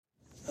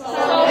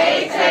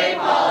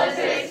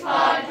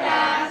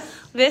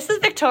This is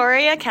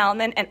Victoria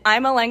Kalman, and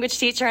I'm a language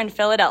teacher in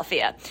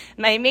Philadelphia.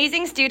 My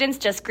amazing students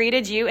just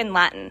greeted you in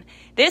Latin.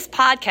 This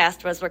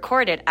podcast was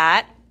recorded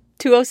at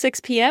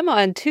 2:06 p.m.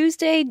 on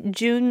Tuesday,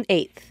 June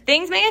 8th.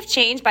 Things may have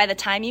changed by the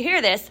time you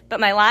hear this, but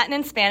my Latin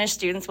and Spanish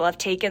students will have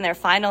taken their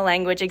final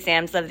language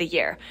exams of the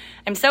year.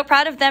 I'm so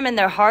proud of them and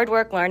their hard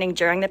work learning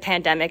during the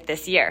pandemic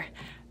this year.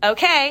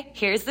 Okay,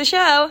 here's the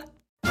show.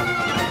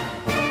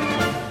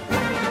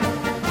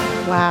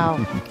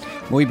 Wow.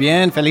 Muy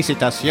bien,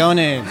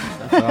 felicitaciones.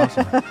 That's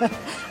awesome.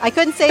 I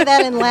couldn't say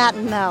that in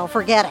Latin, though.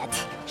 Forget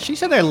it. She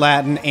said they're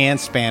Latin and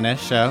Spanish,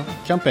 so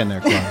jump in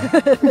there,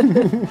 Claudia.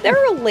 They're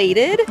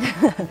related.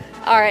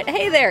 All right.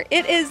 Hey there.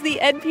 It is the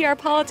NPR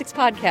Politics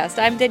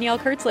Podcast. I'm Danielle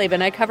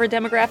Kurtzleben. I cover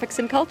demographics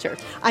and culture.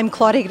 I'm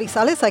Claudia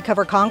Grisales. I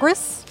cover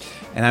Congress.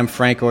 And I'm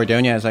Frank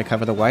Ordonez. I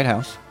cover the White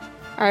House.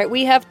 All right.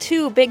 We have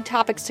two big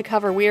topics to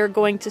cover. We are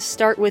going to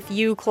start with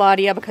you,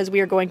 Claudia, because we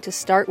are going to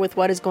start with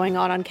what is going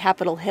on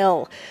Capitol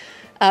Hill.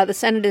 The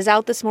Senate is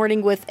out this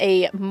morning with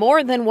a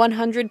more than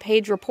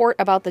 100-page report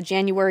about the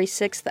January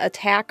 6th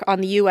attack on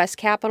the U.S.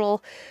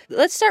 Capitol.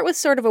 Let's start with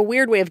sort of a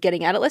weird way of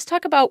getting at it. Let's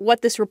talk about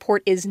what this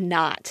report is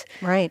not.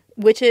 Right.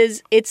 Which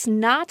is, it's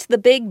not the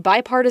big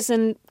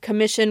bipartisan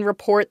commission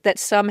report that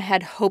some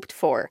had hoped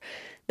for.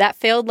 That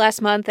failed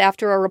last month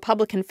after a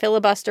Republican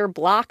filibuster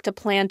blocked a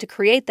plan to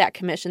create that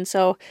commission.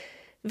 So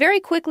very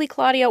quickly,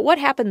 Claudia, what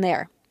happened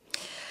there?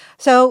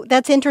 So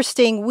that's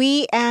interesting.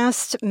 We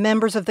asked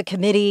members of the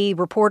committee,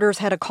 reporters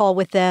had a call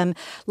with them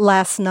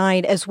last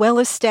night, as well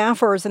as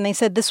staffers, and they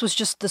said this was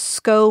just the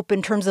scope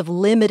in terms of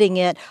limiting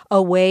it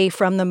away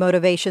from the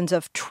motivations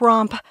of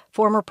Trump,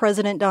 former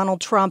President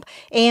Donald Trump,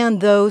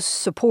 and those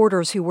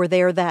supporters who were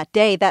there that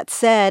day. That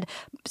said,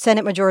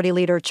 Senate Majority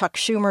Leader Chuck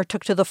Schumer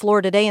took to the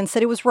floor today and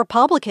said it was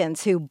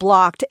Republicans who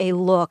blocked a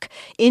look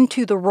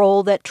into the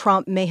role that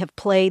Trump may have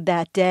played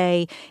that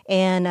day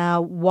and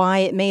why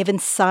it may have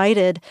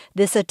incited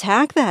this attack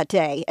that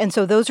day. And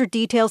so those are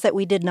details that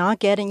we did not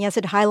get. And yes,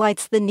 it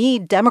highlights the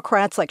need,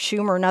 Democrats like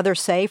Schumer and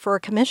others say, for a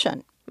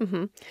commission.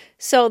 Mm-hmm.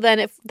 So then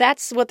if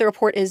that's what the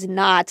report is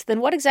not, then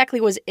what exactly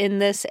was in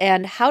this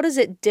and how does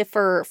it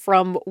differ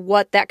from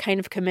what that kind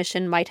of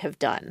commission might have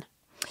done?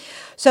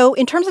 So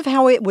in terms of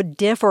how it would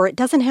differ, it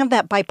doesn't have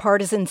that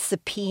bipartisan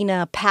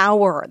subpoena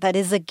power that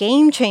is a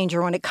game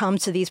changer when it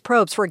comes to these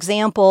probes. For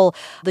example,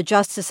 the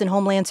Justice and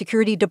Homeland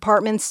Security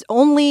Departments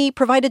only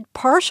provided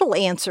partial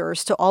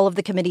answers to all of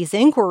the committee's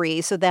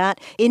inquiries. So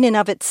that in and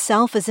of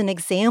itself is an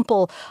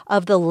example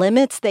of the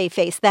limits they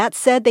face. That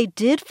said, they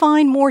did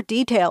find more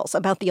details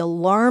about the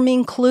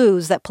alarming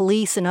clues that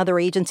police and other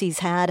agencies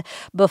had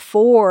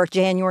before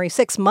January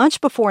 6th, much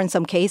before in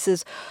some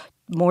cases.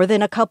 More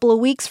than a couple of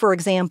weeks, for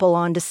example,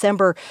 on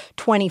December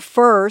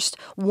 21st,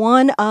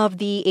 one of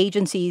the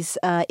agency's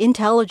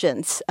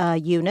intelligence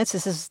units,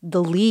 this is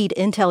the lead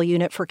intel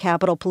unit for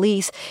Capitol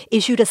Police,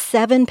 issued a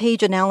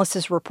 7-page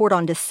analysis report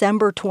on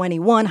December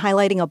 21,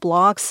 highlighting a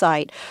blog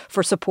site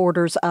for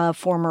supporters of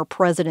former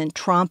President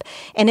Trump.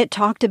 And it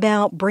talked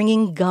about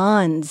bringing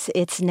guns,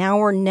 it's now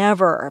or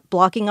never,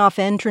 blocking off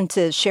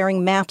entrances,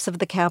 sharing maps of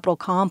the Capitol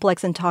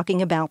complex, and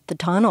talking about the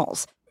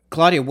tunnels.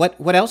 Claudia,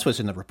 what else was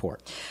in the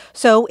report?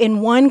 So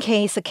in one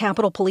case, a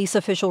Capitol Police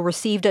official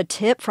received a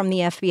tip from the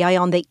FBI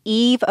on the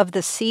eve of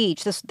the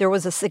siege. There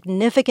was a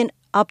significant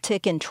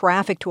uptick in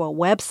traffic to a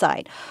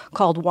website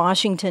called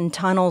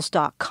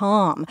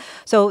WashingtonTunnels.com.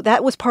 So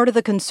that was part of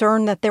the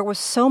concern that there was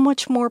so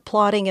much more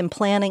plotting and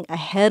planning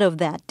ahead of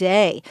that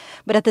day.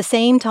 But at the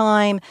same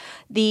time,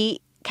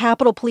 the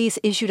Capitol Police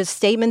issued a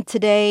statement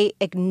today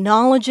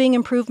acknowledging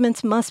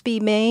improvements must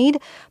be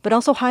made, but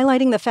also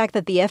highlighting the fact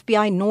that the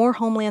FBI nor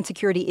Homeland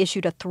Security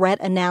issued a threat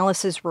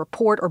analysis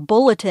report or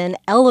bulletin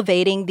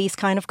elevating these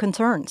kind of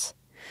concerns.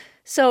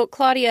 So,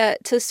 Claudia,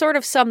 to sort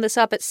of sum this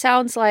up, it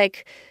sounds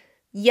like,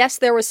 yes,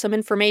 there was some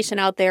information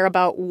out there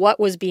about what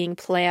was being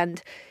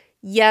planned.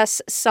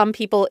 Yes, some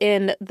people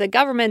in the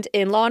government,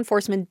 in law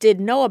enforcement,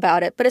 did know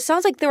about it, but it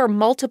sounds like there were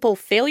multiple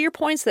failure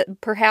points that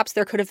perhaps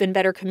there could have been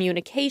better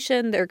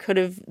communication.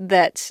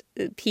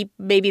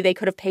 Maybe they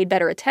could have paid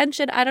better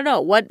attention. I don't know.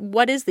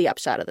 What is the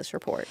upshot of this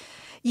report?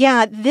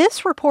 Yeah,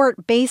 this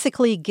report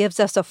basically gives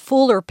us a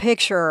fuller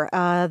picture,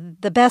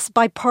 the best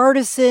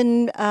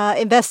bipartisan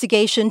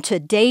investigation to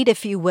date,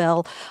 if you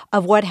will,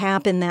 of what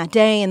happened that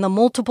day and the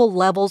multiple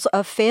levels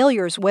of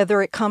failures,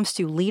 whether it comes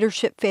to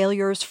leadership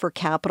failures for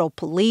Capitol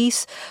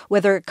Police,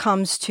 whether it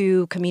comes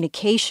to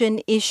communication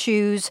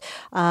issues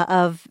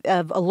of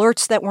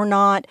alerts that were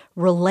not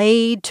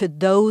relayed to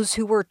those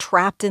who were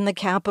trapped in the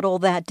Capitol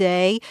that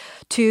day,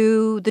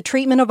 to the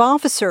treatment of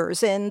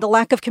officers and the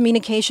lack of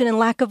communication and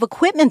lack of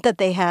equipment that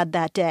they had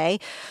that day,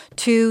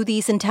 to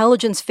these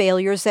intelligence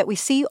failures that we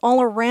see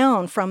all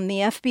around, from the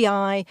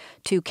FBI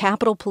to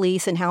Capitol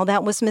Police and how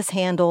that was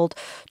mishandled,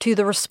 to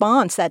the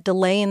response, that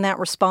delay in that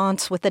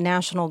response with the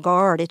National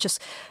Guard. It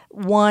just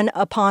one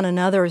upon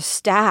another is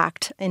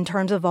stacked in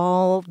terms of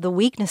all the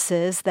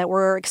weaknesses that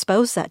were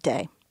exposed that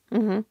day.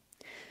 Mm-hmm.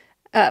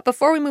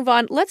 Before we move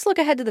on, let's look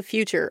ahead to the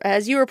future.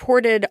 As you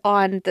reported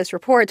on this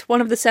report,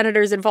 one of the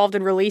senators involved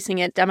in releasing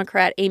it,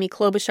 Democrat Amy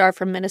Klobuchar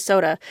from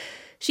Minnesota,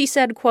 She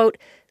said, quote,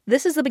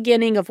 "This is the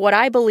beginning of what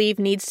I believe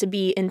needs to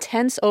be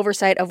intense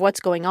oversight of what's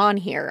going on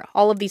here.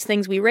 All of these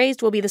things we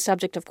raised will be the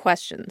subject of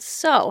questions."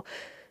 So,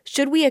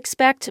 should we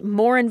expect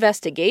more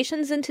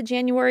investigations into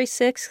January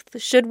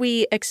 6th? Should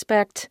we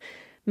expect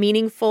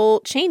meaningful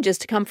changes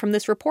to come from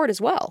this report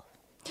as well?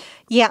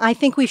 Yeah, I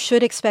think we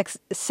should expect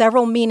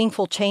several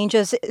meaningful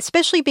changes,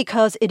 especially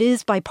because it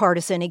is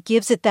bipartisan. It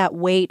gives it that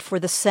weight for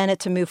the Senate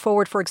to move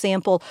forward. For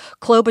example,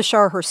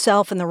 Klobuchar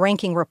herself and the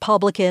ranking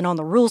Republican on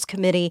the Rules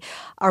Committee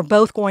are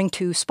both going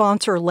to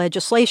sponsor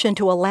legislation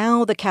to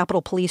allow the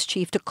Capitol Police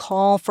Chief to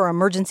call for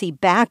emergency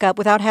backup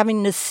without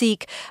having to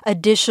seek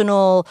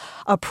additional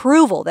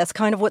approval. That's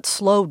kind of what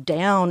slowed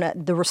down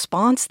the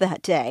response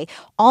that day.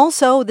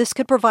 Also, this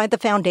could provide the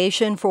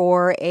foundation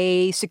for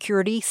a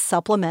security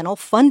supplemental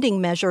funding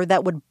measure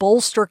that would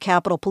bolster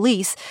Capitol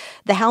Police.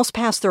 The House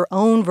passed their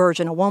own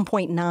version, a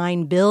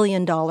 $1.9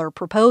 billion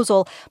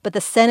proposal, but the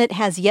Senate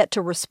has yet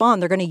to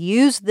respond. They're going to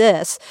use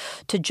this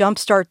to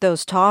jumpstart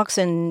those talks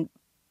and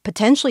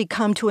potentially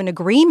come to an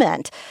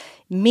agreement.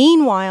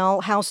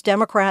 Meanwhile, House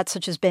Democrats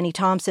such as Benny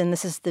Thompson,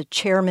 this is the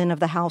chairman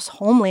of the House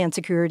Homeland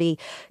Security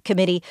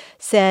Committee,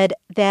 said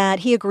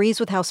that he agrees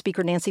with House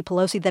Speaker Nancy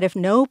Pelosi that if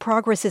no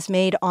progress is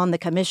made on the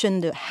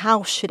commission, the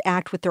House should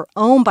act with their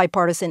own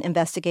bipartisan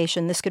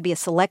investigation. This could be a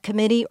select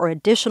committee or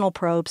additional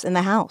probes in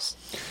the House.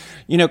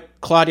 You know,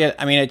 Claudia,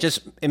 I mean,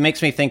 it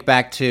makes me think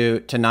back to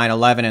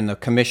 9/11 and the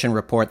commission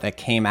report that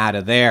came out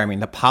of there. I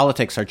mean, the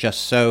politics are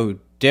just so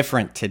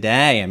different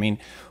today. I mean,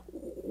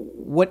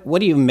 what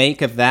do you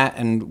make of that,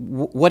 and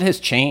what has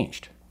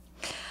changed?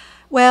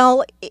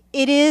 Well,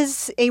 it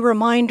is a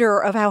reminder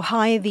of how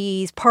high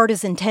these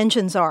partisan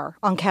tensions are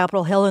on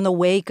Capitol Hill in the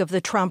wake of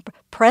the Trump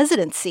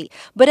presidency.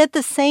 But at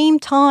the same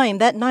time,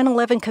 that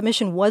 9/11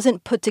 commission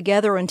wasn't put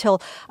together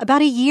until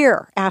about a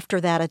year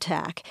after that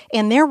attack.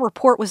 And their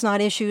report was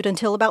not issued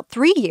until about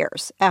 3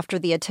 years after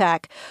the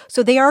attack.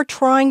 So they are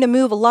trying to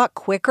move a lot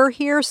quicker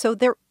here. So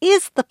there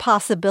is the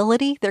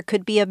possibility there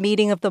could be a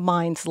meeting of the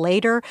minds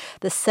later.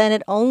 The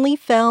Senate only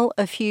fell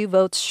a few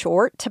votes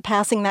short to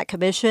passing that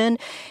commission.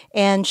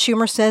 And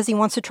Schumer says he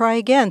wants to try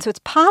again. So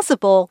it's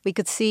possible we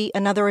could see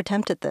another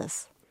attempt at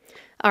this.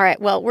 All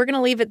right, well, we're going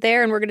to leave it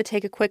there and we're going to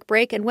take a quick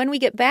break. And when we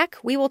get back,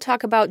 we will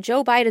talk about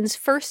Joe Biden's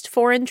first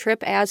foreign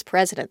trip as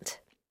president.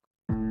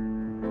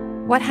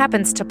 What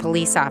happens to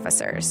police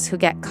officers who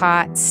get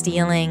caught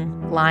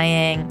stealing,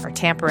 lying, or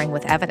tampering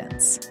with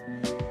evidence?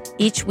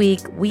 Each week,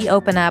 we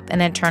open up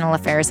an internal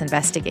affairs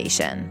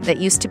investigation that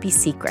used to be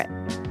secret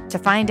to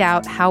find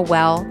out how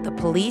well the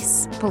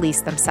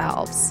police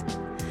themselves.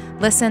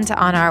 Listen to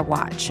On Our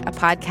Watch, a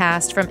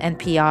podcast from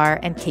NPR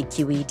and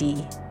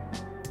KQED.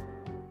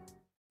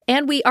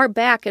 And we are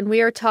back, and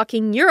we are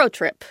talking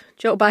Eurotrip,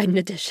 Joe Biden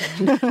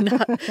edition.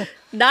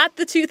 not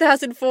the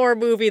 2004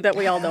 movie that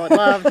we all know and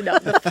love. No.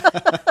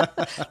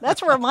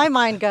 That's where my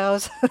mind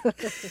goes.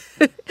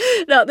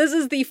 No, this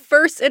is the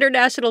first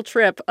international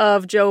trip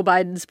of Joe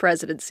Biden's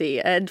presidency.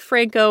 And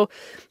Franco,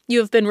 you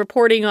have been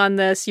reporting on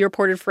this. You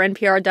reported for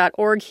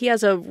NPR.org. He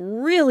has a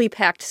really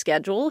packed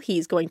schedule.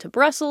 He's going to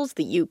Brussels,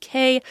 the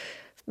UK.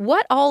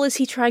 What all is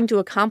he trying to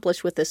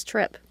accomplish with this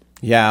trip?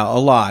 Yeah, a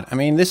lot. I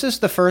mean, this is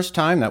the first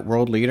time that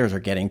world leaders are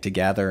getting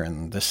together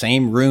in the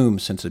same room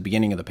since the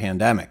beginning of the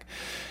pandemic.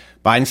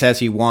 Biden says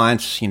he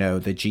wants, the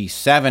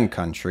G7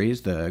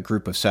 countries, the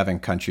group of 7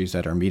 countries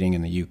that are meeting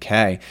in the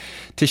UK,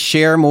 to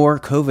share more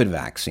COVID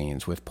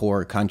vaccines with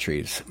poorer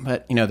countries.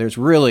 But, there's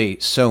really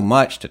so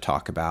much to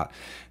talk about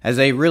as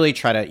they really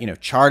try to,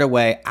 chart a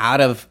way out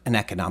of an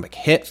economic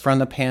hit from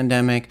the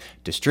pandemic,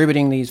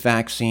 distributing these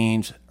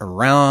vaccines,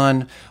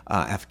 Iran,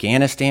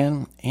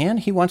 Afghanistan, and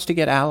he wants to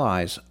get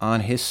allies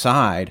on his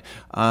side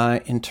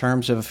in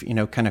terms of,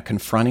 kind of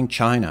confronting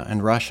China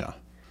and Russia.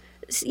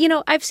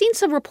 I've seen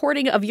some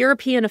reporting of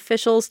European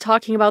officials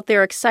talking about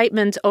their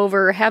excitement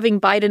over having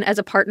Biden as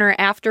a partner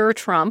after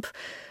Trump,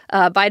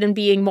 Biden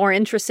being more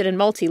interested in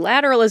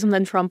multilateralism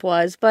than Trump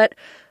was. But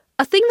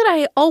a thing that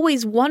I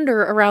always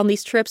wonder around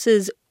these trips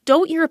is,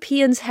 don't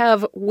Europeans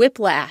have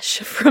whiplash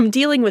from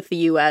dealing with the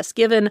U.S.,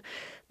 given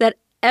that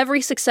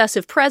every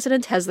successive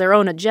president has their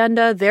own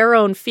agenda, their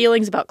own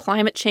feelings about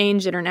climate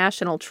change,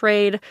 international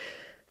trade,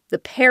 the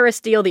Paris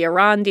deal, the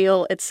Iran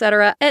deal,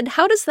 etc. And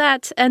how does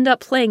that end up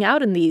playing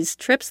out in these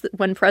trips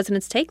when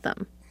presidents take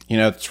them?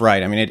 That's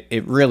right. I mean,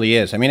 it really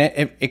is. I mean,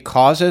 it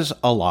causes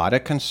a lot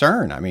of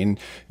concern. I mean,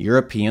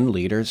 European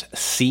leaders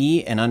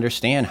see and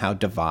understand how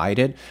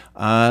divided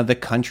the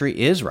country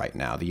is right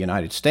now, the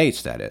United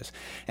States, that is.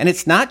 And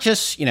it's not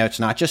just, it's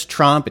not just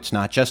Trump. It's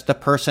not just the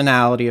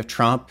personality of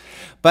Trump.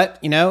 But,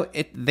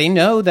 they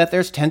know that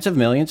there's tens of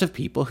millions of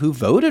people who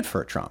voted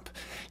for Trump.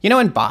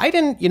 And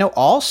Biden,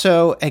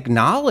 also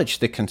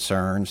acknowledged the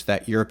concerns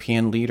that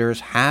European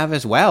leaders have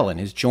as well. In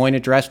his joint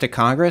address to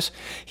Congress,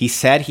 he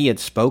said he had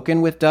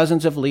spoken with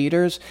dozens of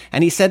leaders,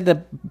 and he said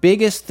the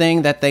biggest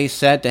thing that they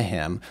said to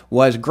him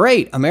was,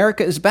 "Great,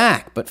 America is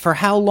back, but for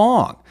how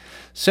long?"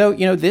 So,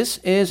 this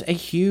is a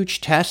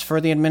huge test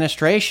for the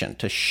administration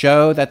to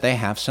show that they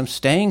have some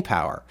staying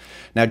power.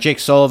 Now, Jake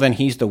Sullivan,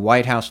 he's the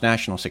White House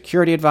National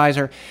Security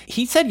Advisor.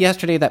 He said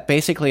yesterday that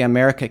basically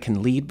America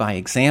can lead by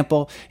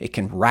example. It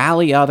can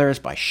rally others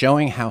by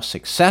showing how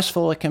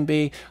successful it can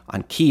be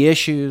on key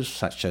issues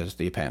such as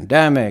the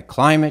pandemic,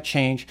 climate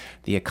change,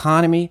 the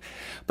economy.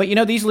 But,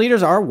 these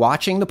leaders are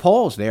watching the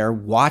polls. They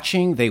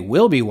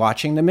will be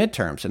watching the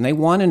midterms, and they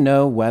want to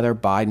know whether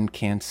Biden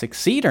can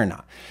succeed or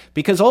not.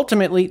 Because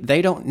ultimately,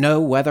 they don't know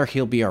whether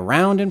he'll be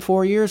around in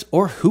 4 years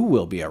or who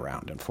will be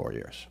around in 4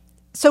 years.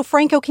 So,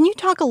 Franco, can you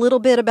talk a little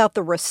bit about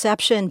the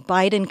reception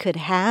Biden could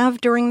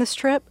have during this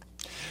trip?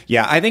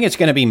 Yeah, I think it's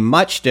going to be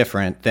much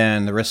different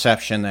than the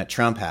reception that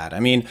Trump had. I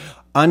mean,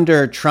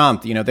 under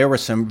Trump, there were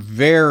some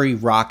very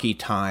rocky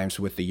times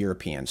with the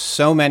Europeans.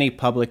 So many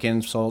public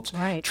insults.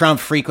 Right. Trump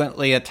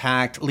frequently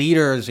attacked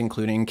leaders,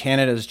 including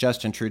Canada's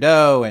Justin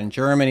Trudeau and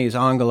Germany's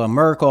Angela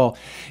Merkel.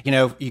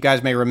 You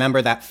guys may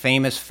remember that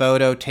famous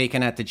photo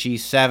taken at the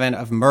G7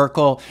 of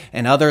Merkel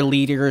and other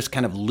leaders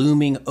kind of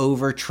looming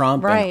over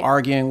Trump and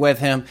arguing with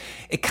him.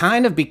 It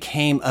kind of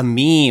became a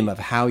meme of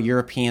how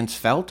Europeans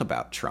felt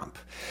about Trump.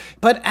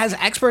 But as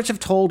experts have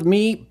told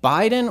me,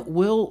 Biden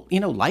will,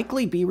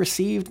 likely be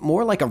received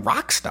more like a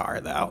rock star,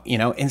 though,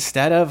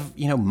 instead of,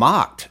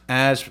 mocked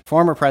as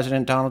former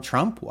President Donald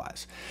Trump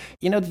was.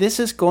 This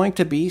is going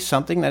to be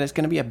something that is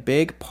going to be a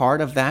big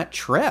part of that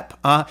trip.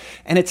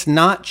 And it's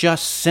not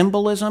just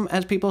symbolism,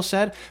 as people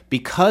said,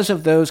 because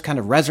of those kind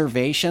of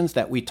reservations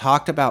that we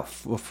talked about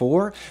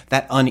before,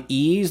 that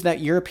unease that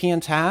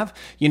Europeans have,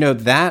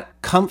 that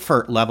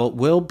comfort level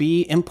will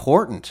be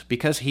important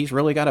because he's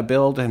really got to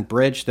build and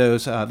bridge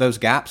those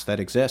gaps that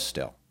exist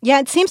still. Yeah,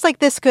 it seems like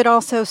this could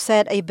also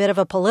set a bit of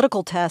a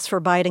political test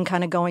for Biden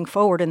kind of going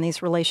forward in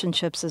these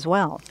relationships as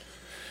well.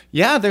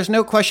 Yeah, there's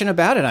no question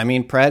about it. I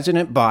mean,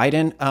 President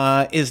Biden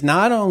is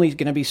not only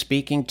going to be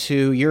speaking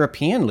to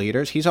European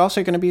leaders, he's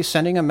also going to be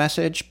sending a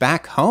message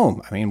back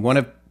home. I mean, one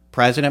of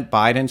President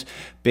Biden's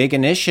big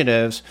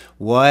initiatives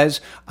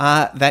was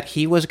that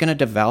he was going to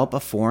develop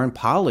a foreign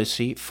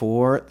policy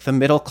for the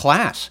middle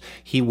class.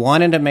 He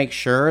wanted to make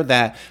sure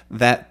that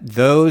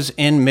those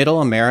in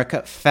middle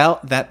America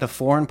felt that the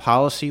foreign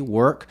policy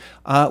work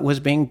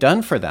was being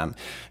done for them.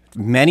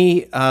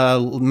 Many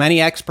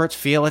experts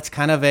feel it's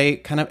kind of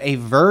a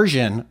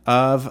version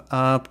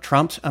of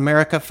Trump's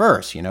America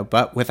First,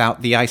 but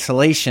without the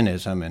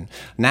isolationism and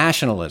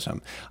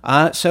nationalism.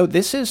 So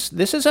this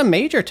is a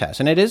major test,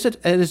 and it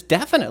is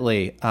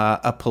definitely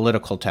a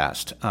political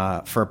test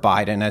for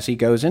Biden as he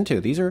goes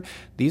into.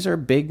 These are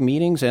big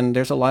meetings, and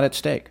there's a lot at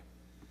stake.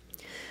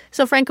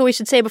 So, Franco, we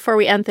should say before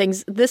we end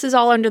things, this is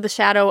all under the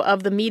shadow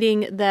of the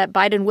meeting that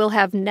Biden will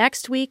have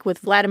next week with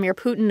Vladimir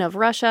Putin of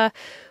Russia.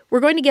 We're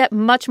going to get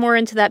much more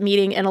into that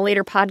meeting in a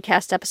later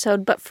podcast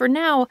episode, but for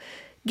now,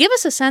 give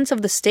us a sense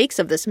of the stakes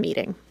of this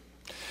meeting.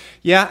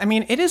 Yeah, I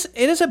mean, it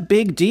is a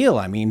big deal.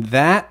 I mean,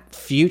 that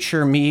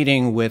future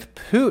meeting with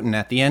Putin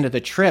at the end of the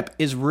trip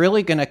is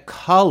really going to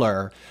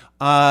color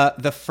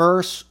the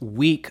first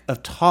week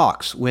of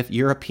talks with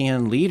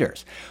European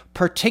leaders,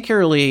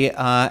 particularly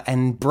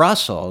in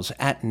Brussels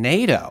at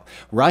NATO.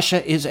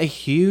 Russia is a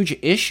huge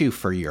issue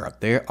for Europe.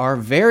 They are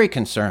very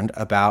concerned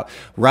about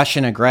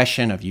Russian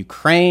aggression of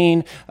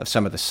Ukraine, of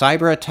some of the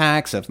cyber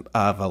attacks,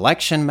 of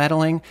election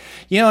meddling.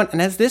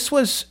 And as this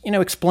was,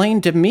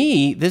 explained to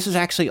me, this is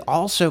actually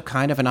also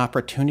kind of an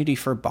opportunity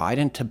for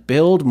Biden to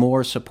build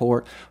more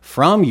support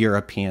from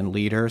European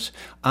leaders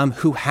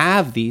who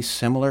have these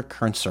similar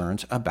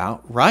concerns about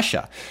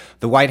Russia.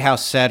 The White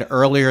House said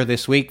earlier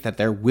this week that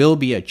there will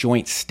be a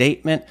joint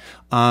statement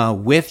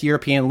with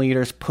European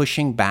leaders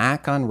pushing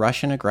back on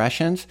Russian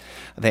aggressions.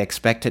 They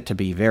expect it to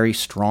be very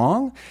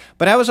strong.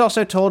 But I was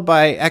also told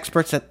by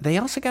experts that they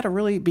also got to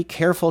really be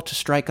careful to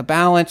strike a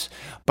balance.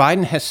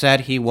 Biden has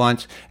said he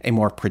wants a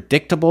more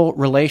predictable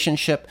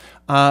relationship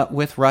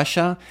with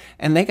Russia,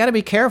 and they got to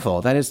be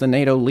careful. That is, the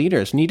NATO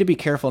leaders need to be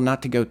careful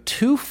not to go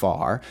too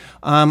far,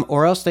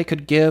 or else they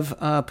could give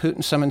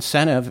Putin some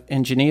incentive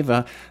in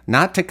Geneva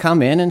not to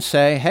come in and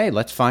say, hey,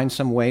 let's find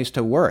some ways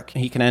to work.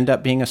 He can end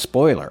up being a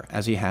spoiler,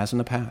 as he has in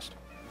the past.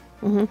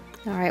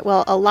 Mm-hmm. All right.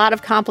 Well, a lot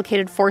of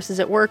complicated forces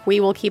at work. We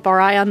will keep our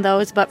eye on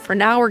those. But for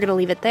now, we're going to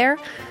leave it there.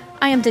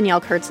 I am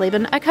Danielle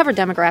Kurtzleben. I cover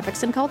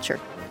demographics and culture.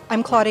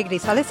 I'm Claudia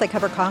Grisales. I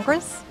cover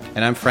Congress.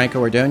 And I'm Franco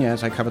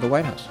Ordonez. I cover the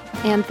White House.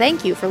 And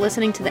thank you for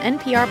listening to the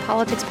NPR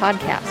Politics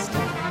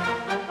Podcast.